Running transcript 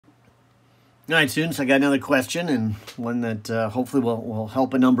All right, students, I got another question, and one that hopefully will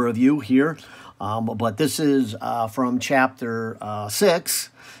help a number of you here. But this is from Chapter 6,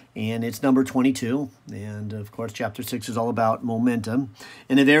 and it's number 22. And, of course, Chapter 6 is all about momentum.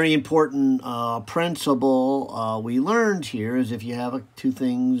 And a very important principle we learned here is if you have two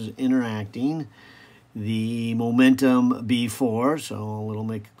things interacting, the momentum before, so we'll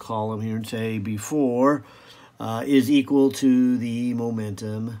make a column here and say before, is equal to the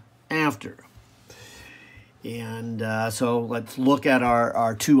momentum after. And so let's look at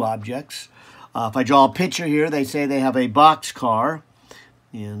our two objects. If I draw a picture here, they say they have a box car.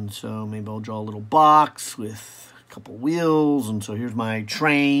 And so maybe I'll draw a little box with a couple wheels. And so here's my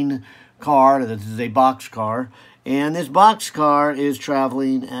train car. This is a box car. And this box car is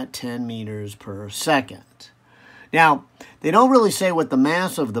traveling at 10 meters per second. Now, they don't really say what the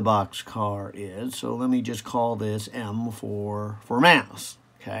mass of the box car is. So let me just call this M for mass,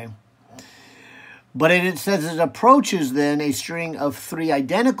 okay? But it says it approaches then a string of three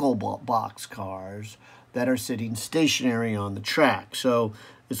identical box cars that are sitting stationary on the track. So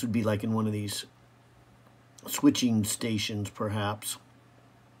this would be like in one of these switching stations, perhaps.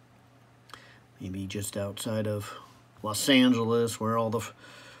 Maybe just outside of Los Angeles, where all the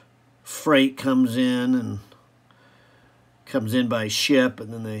freight comes in by ship,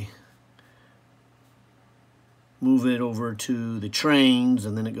 and then they move it over to the trains,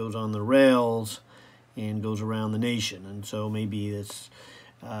 and then it goes on the rails and goes around the nation. And so maybe this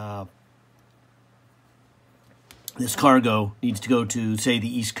cargo needs to go to, say,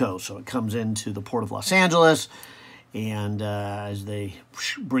 the East Coast. So it comes into the port of Los Angeles, and as they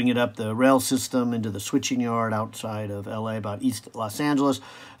bring it up the rail system into the switching yard outside of LA, about East Los Angeles,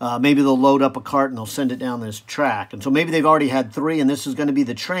 maybe they'll load up a cart and they'll send it down this track. And so maybe they've already had three, and this is going to be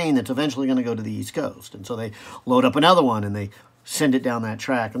the train that's eventually going to go to the East Coast. And so they load up another one and they send it down that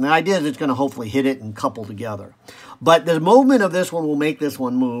track. And the idea is it's going to hopefully hit it and couple together. But the movement of this one will make this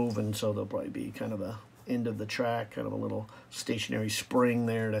one move, and so there'll probably be kind of a end of the track, kind of a little stationary spring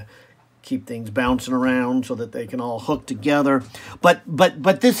there to keep things bouncing around so that they can all hook together. But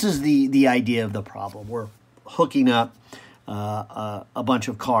this is the idea of the problem. We're hooking up a bunch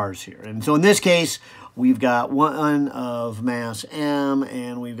of cars here. And so in this case, we've got one of mass M,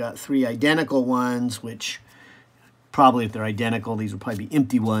 and we've got three identical ones, which probably if they're identical, these would probably be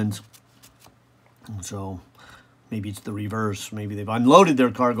empty ones. And so maybe it's the reverse. Maybe they've unloaded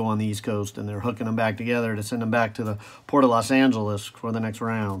their cargo on the East Coast and they're hooking them back together to send them back to the port of Los Angeles for the next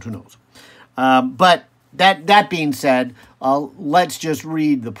round. Who knows? But that being said, let's just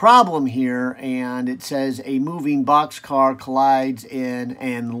read the problem here. And it says a moving boxcar collides in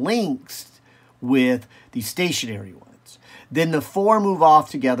and links with the stationary one. Then the four move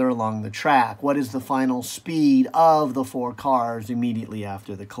off together along the track. What is the final speed of the four cars immediately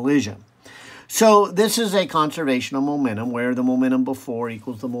after the collision? So this is a conservation of momentum where the momentum before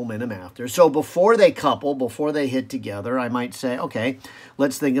equals the momentum after. So before they couple, before they hit together, I might say, okay,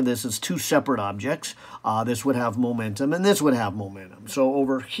 let's think of this as two separate objects. This would have momentum and this would have momentum. So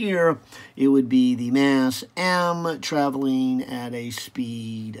over here, it would be the mass M traveling at a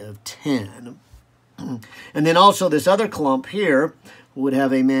speed of 10. And then also this other clump here would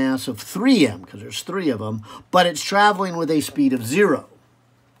have a mass of 3m, because there's three of them, but it's traveling with a speed of 0.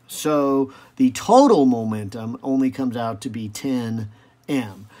 So the total momentum only comes out to be 10m,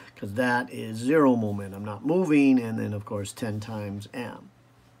 because that is 0 momentum, not moving, and then, of course, 10 times m.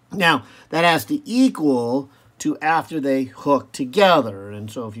 Now, that has to equal to after they hook together.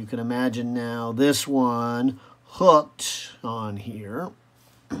 And so if you can imagine now this one hooked on here,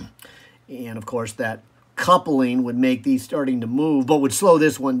 and, of course, that coupling would make these starting to move, but would slow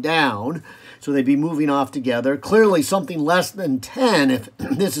this one down. So they'd be moving off together. Clearly, something less than 10 if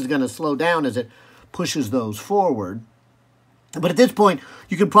this is going to slow down as it pushes those forward. But at this point,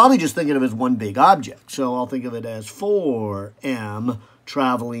 you can probably just think of it as one big object. So I'll think of it as 4m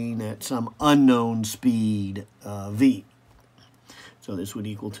traveling at some unknown speed, v. So this would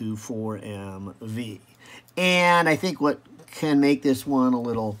equal to 4mv. And I think what can make this one a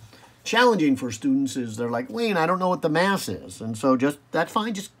little challenging for students is they're like, Wayne, I don't know what the mass is. And so that's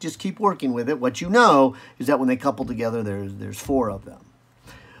fine, just keep working with it. What you know is that when they couple together, there's four of them.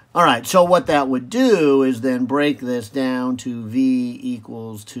 All right, so what that would do is then break this down to V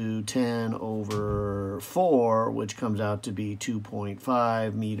equals to 10 over 4, which comes out to be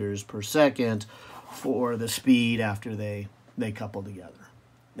 2.5 meters per second for the speed after they couple together.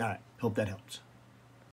 All right, hope that helps.